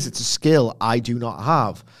really is. It's a skill I do not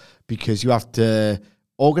have, because you have to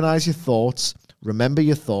organize your thoughts, remember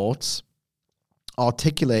your thoughts,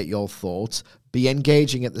 articulate your thoughts, be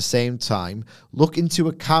engaging at the same time, look into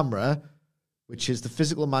a camera, which is the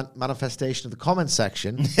physical manifestation of the comment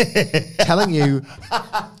section, telling you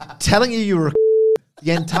you're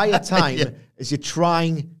the entire time as you're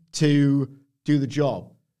trying to do the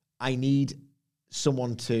job. I need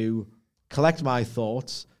someone to collect my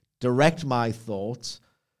thoughts, direct my thoughts,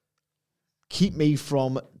 keep me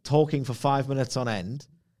from talking for 5 minutes on end,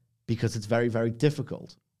 because it's very, very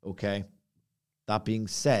difficult, okay? That being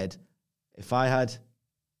said, if I had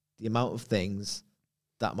the amount of things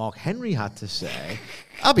that Mark Henry had to say,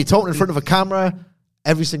 I'd be talking in front of a camera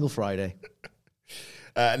every single Friday.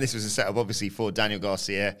 And this was a setup, obviously, for Daniel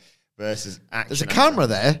Garcia versus Action. There's a camera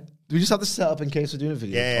there. Do we just have this set up in case we're doing a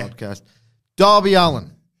video podcast? Darby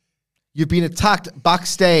Allin, you've been attacked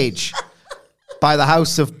backstage by the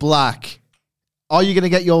House of Black. Are you going to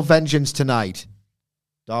get your vengeance tonight?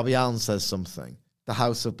 Darby Allin says something. The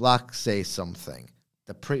House of Black says something.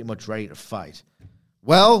 They're pretty much ready to fight.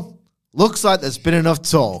 Well, looks like there's been enough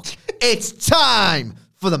talk. It's time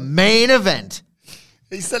for the main event.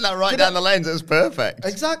 He said that right down the lens. It was perfect.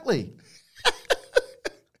 Exactly.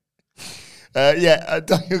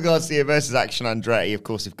 Daniel Garcia versus Action Andretti. Of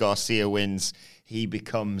course, if Garcia wins, he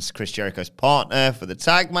becomes Chris Jericho's partner for the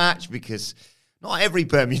tag match, because not every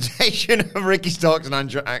permutation of Ricky Starks and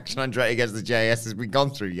Action Andretti against the JS has been gone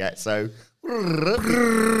through yet. So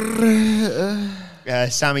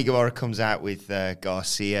Sammy Guevara comes out with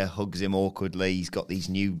Garcia, hugs him awkwardly. He's got these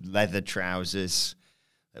new leather trousers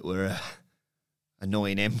that were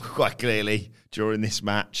annoying him quite clearly during this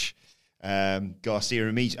match. Garcia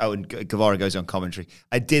immediately... Oh, and Guevara goes on commentary.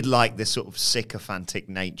 I did like the sort of sycophantic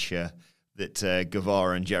nature that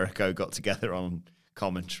Guevara and Jericho got together on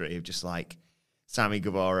commentary, of just like Sammy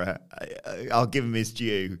Guevara, I'll give him his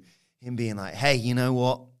due, him being like, hey, you know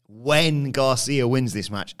what? When Garcia wins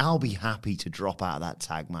this match, I'll be happy to drop out of that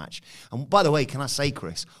tag match. And by the way, can I say,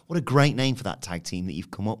 Chris, what a great name for that tag team that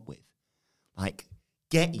you've come up with. Like,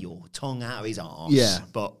 get your tongue out of his arse. Yeah.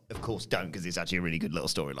 But, of course, don't, because it's actually a really good little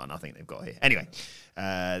storyline I think they've got here. Anyway,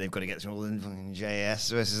 they've got to get through all the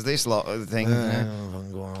JS versus this lot of thing.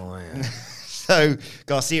 So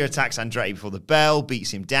Garcia attacks Andretti before the bell,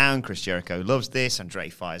 beats him down. Chris Jericho loves this.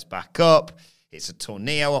 Andretti fires back up. It's a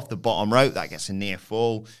tornillo off the bottom rope. That gets a near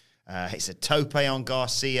fall. It's a tope on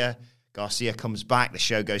Garcia. Garcia comes back. The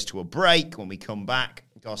show goes to a break. When we come back,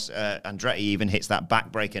 Andretti even hits that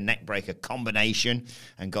backbreaker, neckbreaker combination,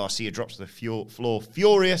 and Garcia drops to the floor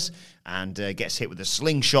furious and gets hit with a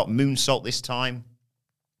slingshot moonsault this time.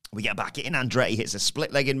 We get back in. Andretti hits a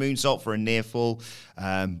split-legged moonsault for a near fall.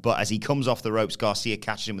 But as he comes off the ropes, Garcia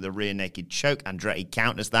catches him with a rear naked choke. Andretti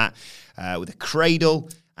counters that with a cradle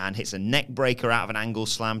and hits a neck breaker out of an angle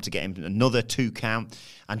slam to get him another 2 count.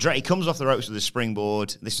 Andretti comes off the ropes with a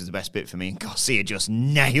springboard. This is the best bit for me. And Garcia just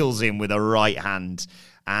nails him with a right hand.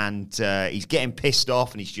 And he's getting pissed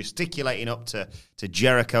off, and he's gesticulating up to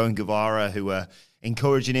Jericho and Guevara, who are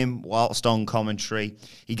encouraging him whilst on commentary.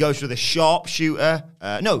 He goes for the sharpshooter.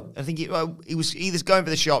 No, I think he was either going for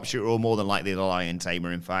the sharpshooter or more than likely the lion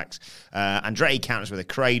tamer, in fact. Andretti counters with a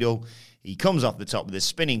cradle. He comes off the top with a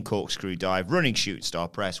spinning corkscrew dive, running shooting star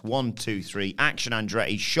press, 1, 2, 3. Action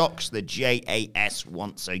Andretti shocks the JAS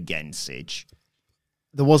once again, Sidge.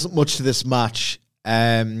 There wasn't much to this match.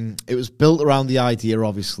 It was built around the idea,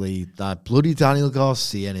 obviously, that bloody Daniel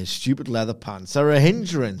Garcia and his stupid leather pants are a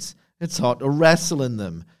hindrance. It's hard to wrestle in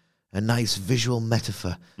them. A nice visual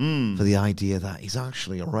metaphor for the idea that he's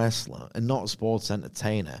actually a wrestler and not a sports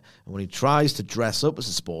entertainer. And when he tries to dress up as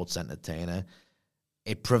a sports entertainer,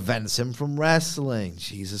 it prevents him from wrestling.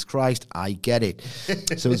 Jesus Christ, I get it.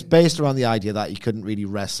 So it's based around the idea that he couldn't really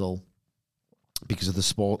wrestle because of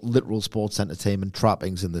the literal sports entertainment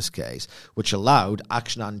trappings in this case, which allowed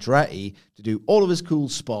Action Andretti to do all of his cool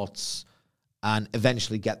spots and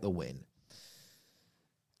eventually get the win.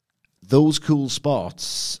 those cool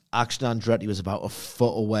spots, Action Andretti was about a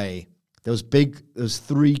foot away. There was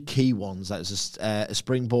three key ones. That was a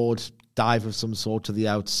springboard dive of some sort to the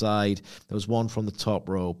outside. There was one from the top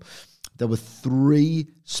rope. There were three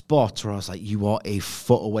spots where I was like, you are a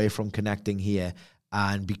foot away from connecting here.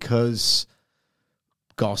 And because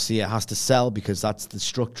Garcia has to sell, because that's the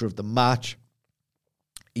structure of the match,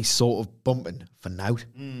 he's sort of bumping for now.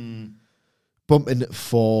 Bumping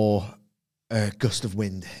for a gust of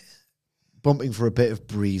wind. Bumping for a bit of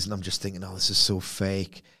breeze. And I'm just thinking, oh, this is so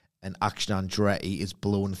fake. And Action Andretti is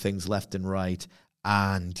blowing things left and right.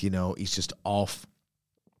 And, he's just off.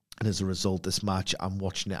 And as a result, this match, I'm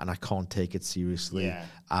watching it and I can't take it seriously. Yeah.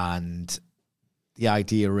 And the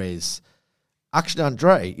idea is, Action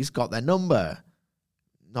Andretti, he's got their number.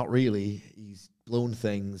 Not really. He's blown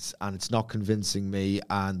things and it's not convincing me.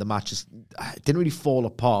 And the match didn't really fall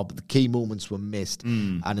apart, but the key moments were missed.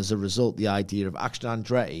 And as a result, the idea of Action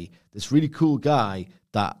Andretti, this really cool guy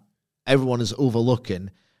that everyone is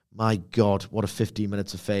overlooking, my God, what a 15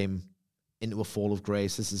 minutes of fame into a fall of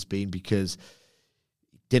grace this has been, because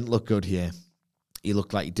he didn't look good here. He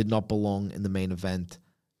looked like he did not belong in the main event.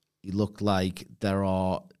 He looked like there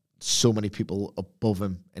are so many people above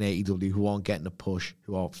him in AEW who aren't getting a push,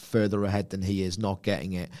 who are further ahead than he is, not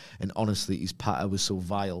getting it. And honestly, his patter was so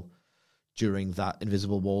vile during that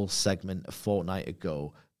Invisible Wall segment a fortnight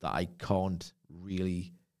ago that I can't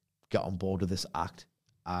really get on board with this act.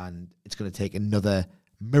 And it's going to take another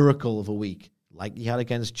miracle of a week, like he had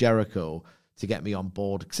against Jericho, to get me on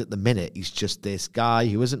board. Because at the minute, he's just this guy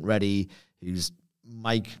who isn't ready, whose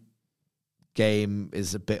mic game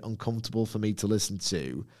is a bit uncomfortable for me to listen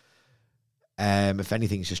to. If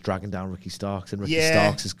anything, he's just dragging down Ricky Starks, and Ricky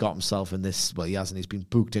Starks has got himself in this. Well, he hasn't. He's been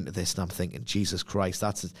booked into this, and I'm thinking, Jesus Christ,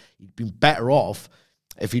 he'd been better off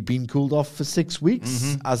if he'd been cooled off for 6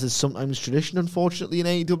 weeks, as is sometimes tradition, unfortunately, in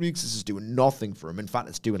AEW, because this is doing nothing for him. In fact,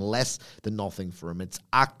 it's doing less than nothing for him. It's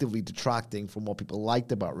actively detracting from what people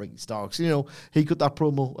liked about Ricky Starks. He got that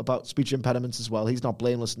promo about speech impediments as well. He's not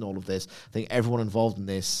blameless in all of this. I think everyone involved in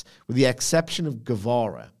this, with the exception of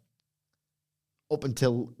Guevara, up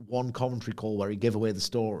until one commentary call where he gave away the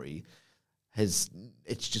story, it's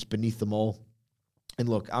just beneath them all. And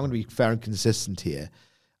look, I'm going to be fair and consistent here.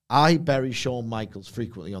 I bury Shawn Michaels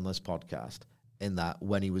frequently on this podcast, in that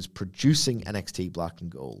when he was producing NXT Black and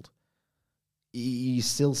Gold, you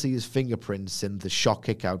still see his fingerprints in the shock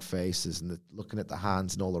kick-out faces and looking at the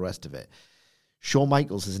hands and all the rest of it. Shawn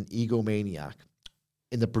Michaels is an egomaniac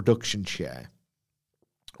in the production chair,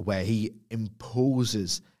 where he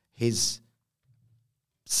imposes his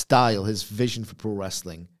style, his vision for pro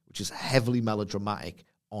wrestling, which is heavily melodramatic,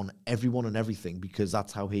 on everyone and everything, because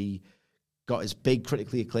that's how he got his big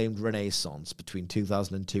critically acclaimed renaissance between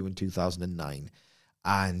 2002 and 2009.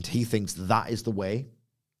 And he thinks that is the way.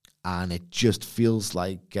 And it just feels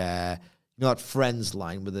like, that Friends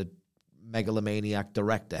line with a megalomaniac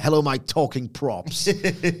director. Hello, my talking props.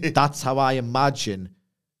 That's how I imagine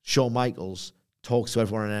Shawn Michaels talks to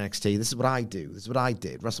everyone in NXT. This is what I do. This is what I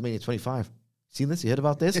did. WrestleMania 25. Seen this? You heard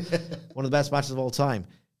about this? One of the best matches of all time.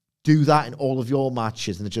 Do that in all of your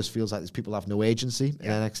matches, and it just feels like these people have no agency in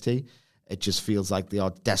NXT. It just feels like they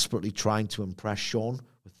are desperately trying to impress Shawn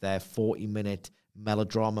with their 40-minute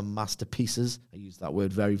melodrama masterpieces. I use that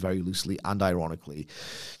word very, very loosely and ironically.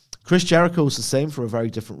 Chris Jericho is the same for a very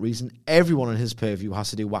different reason. Everyone in his purview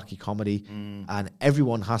has to do wacky comedy, and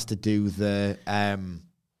everyone has to do the... and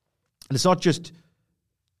it's not just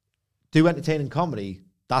do entertaining comedy.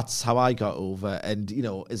 That's how I got over. And,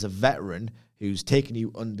 as a veteran who's taken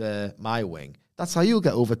you under my wing, that's how you'll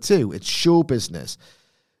get over too. It's show business.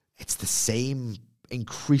 It's the same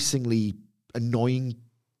increasingly annoying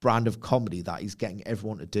brand of comedy that he's getting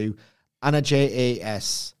everyone to do. Anna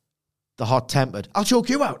J.A.S., the hot-tempered, I'll choke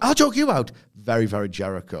you out. Very, very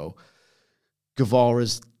Jericho.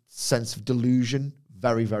 Guevara's sense of delusion,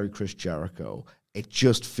 very, very Chris Jericho. It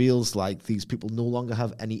just feels like these people no longer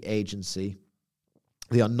have any agency.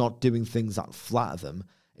 They are not doing things that flatter them.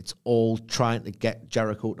 It's all trying to get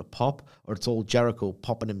Jericho to pop, or it's all Jericho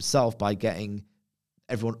popping himself by getting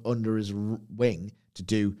everyone under his wing to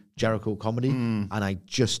do Jericho comedy. And I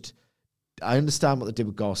understand what they did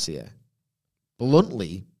with Garcia.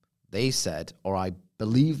 Bluntly, they said, or I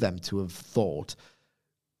believe them to have thought,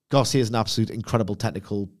 Garcia is an absolute incredible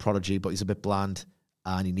technical prodigy, but he's a bit bland,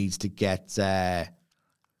 and he needs to get a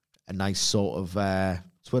nice sort of,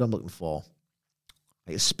 what's what I'm looking for,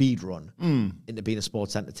 like a speed run into being a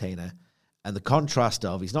sports entertainer. And the contrast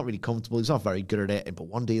of, he's not really comfortable, he's not very good at it, but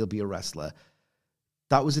one day he'll be a wrestler.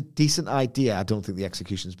 That was a decent idea. I don't think the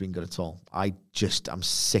execution's been good at all. I'm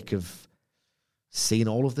sick of seen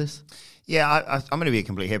all of this. Yeah, I'm going to be a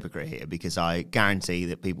complete hypocrite here because I guarantee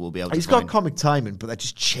that people will be able to He's got comic timing, but they're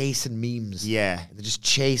just chasing memes. Yeah. They're just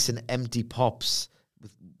chasing empty pops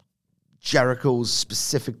with Jericho's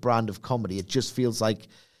specific brand of comedy. It just feels like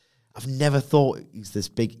I've never thought he's this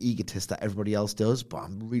big egotist that everybody else does, but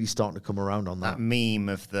I'm really starting to come around on that. That meme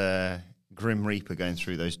of the Grim Reaper going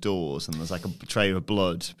through those doors and there's like a trail of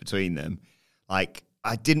blood between them. Like,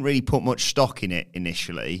 I didn't really put much stock in it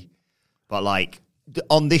initially, but like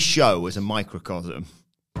on this show as a microcosm,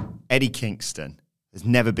 Eddie Kingston has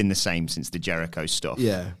never been the same since the Jericho stuff.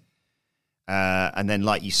 Yeah. And then,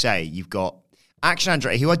 like you say, you've got Action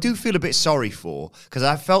Andretti, who I do feel a bit sorry for, because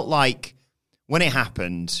I felt like when it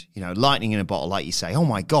happened, you know, lightning in a bottle, like you say, oh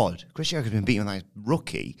my God, Chris Jericho's been beaten by that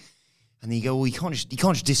rookie. And then you go, well, you can't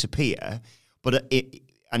just disappear. But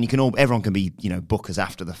everyone can be, you know, bookers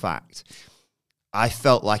after the fact. I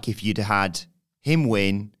felt like if you'd had him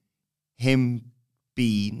win, him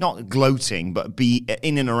be not gloating, but be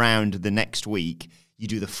in and around the next week, you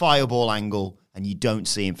do the fireball angle and you don't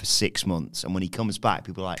see him for 6 months. And when he comes back,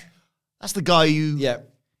 people are like, that's the guy you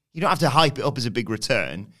don't have to hype it up as a big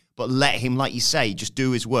return, but let him, like you say, just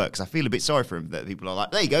do his work. Because I feel a bit sorry for him that people are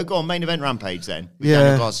like, there you go on, main event Rampage then with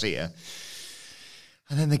Daniel Garcia.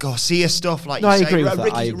 And then the Garcia stuff, like you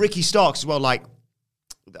say, Ricky Starks as well, like,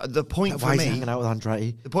 the point for me... Why is he hanging out with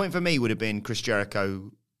Andretti? The point for me would have been Chris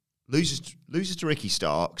Jericho loses to Ricky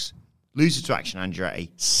Starks, loses to Action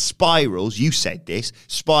Andretti, spirals, you said this,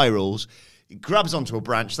 spirals, grabs onto a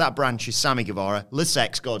branch, that branch is Sammy Guevara, let's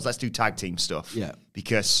ex-gods, let's do tag team stuff. Yeah.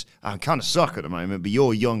 Because I kind of suck at the moment, but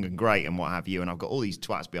you're young and great and what have you, and I've got all these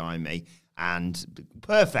twats behind me, and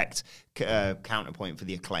perfect counterpoint for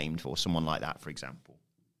the Acclaimed or someone like that, for example.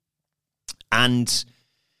 And...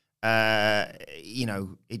 you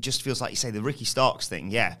know, it just feels like you say the Ricky Starks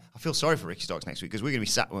thing. Yeah, I feel sorry for Ricky Starks next week because we're going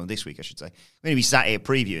to be this week, I should say. We're going to be sat here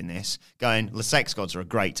previewing this, going, the Sex Gods are a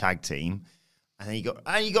great tag team. And then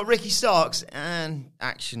you got Ricky Starks and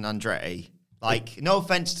Action Andretti. Like, no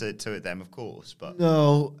offense to them, of course, but.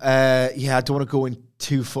 No, I don't want to go in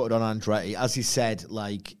 2-footed on Andretti. As he said,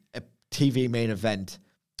 like, a TV main event,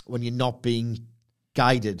 when you're not being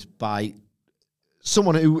guided by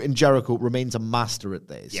someone who, in Jericho, remains a master at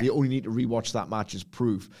this. Yeah. You only need to rewatch that match as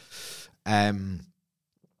proof. Again,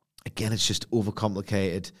 it's just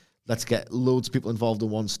overcomplicated. Let's get loads of people involved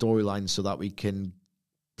in one storyline so that we can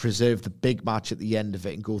preserve the big match at the end of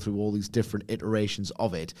it and go through all these different iterations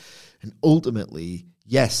of it. And ultimately,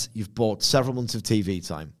 yes, you've bought several months of TV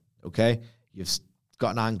time, okay? You've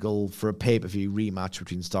got an angle for a pay-per-view rematch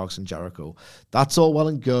between Starks and Jericho. That's all well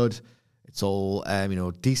and good. It's all,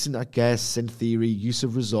 decent, I guess, in theory, use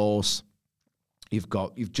of resource. You've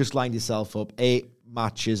just lined yourself up 8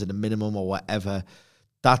 matches at a minimum or whatever.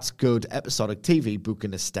 That's good episodic TV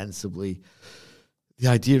booking ostensibly. The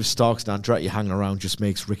idea of Starks and Andretti hanging around just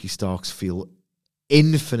makes Ricky Starks feel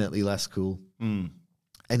infinitely less cool. And,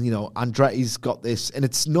 Andretti's got this, and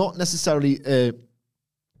it's not necessarily a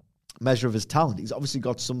measure of his talent. He's obviously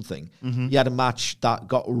got something. Mm-hmm. He had a match that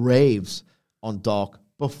got raves on Dark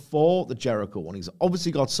before the Jericho one. He's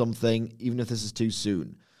obviously got something, even if this is too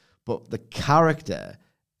soon. But the character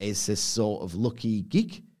is this sort of lucky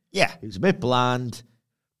geek. Yeah. He's a bit bland,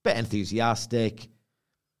 a bit enthusiastic.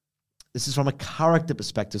 This is from a character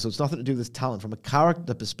perspective, so it's nothing to do with his talent. From a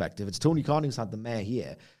character perspective, it's Tony Khan who's had the mayor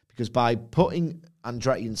here, because by putting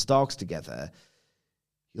Andretti and Starks together,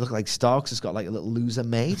 you look like Starks has got like a little loser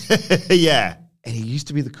mate. Yeah. And he used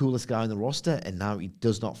to be the coolest guy on the roster, and now he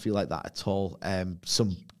does not feel like that at all.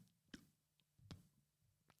 Some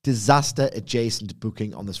disaster-adjacent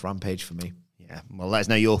booking on this Rampage for me. Yeah, well, let us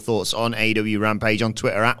know your thoughts on AEW Rampage on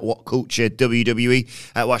Twitter at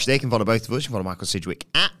WhatCultureWWE. Watch there. You can follow both of us. You can follow Michael Sidgwick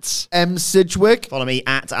at M. Sidgwick. Follow me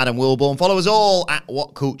at Adam Wilborn. Follow us all at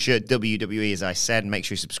WhatCultureWWE, as I said. And make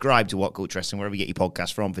sure you subscribe to What Culture Wrestling, wherever you get your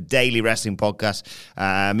podcasts from, for daily wrestling podcasts.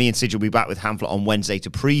 Me and Sidge will be back with Hamflet on Wednesday to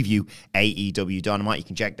preview AEW Dynamite. You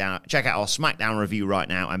can check out our SmackDown review right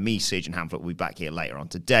now. And me, Sidge, and Hamflet will be back here later on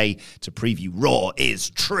today to preview Raw is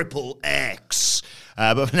Triple X.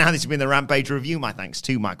 But for now, this has been the Rampage Review. My thanks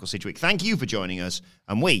to Michael Sidgwick. Thank you for joining us,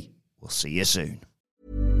 and we will see you soon.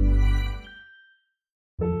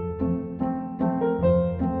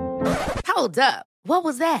 Hold up. What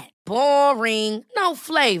was that? Boring. No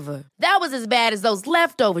flavor. That was as bad as those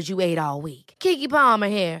leftovers you ate all week. Keke Palmer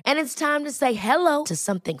here, and it's time to say hello to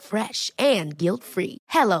something fresh and guilt-free.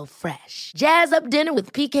 Hello Fresh. Jazz up dinner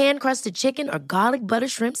with pecan-crusted chicken or garlic butter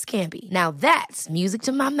shrimp scampi. Now that's music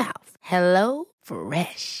to my mouth. Hello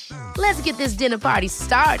Fresh. Let's get this dinner party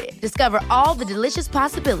started. Discover all the delicious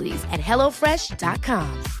possibilities at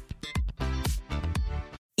HelloFresh.com.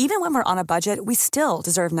 Even when we're on a budget, we still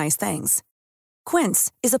deserve nice things.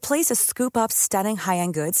 Quince is a place to scoop up stunning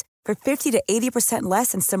high-end goods for 50 to 80%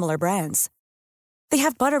 less than similar brands. They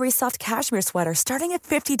have buttery soft cashmere sweaters starting at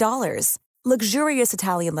 $50, luxurious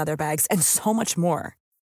Italian leather bags, and so much more.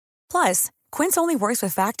 Plus, Quince only works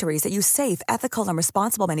with factories that use safe, ethical, and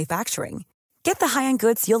responsible manufacturing. Get the high-end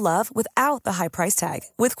goods you'll love without the high price tag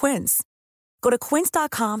with Quince. Go to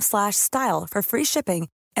quince.com/style for free shipping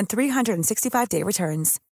and 365-day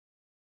returns.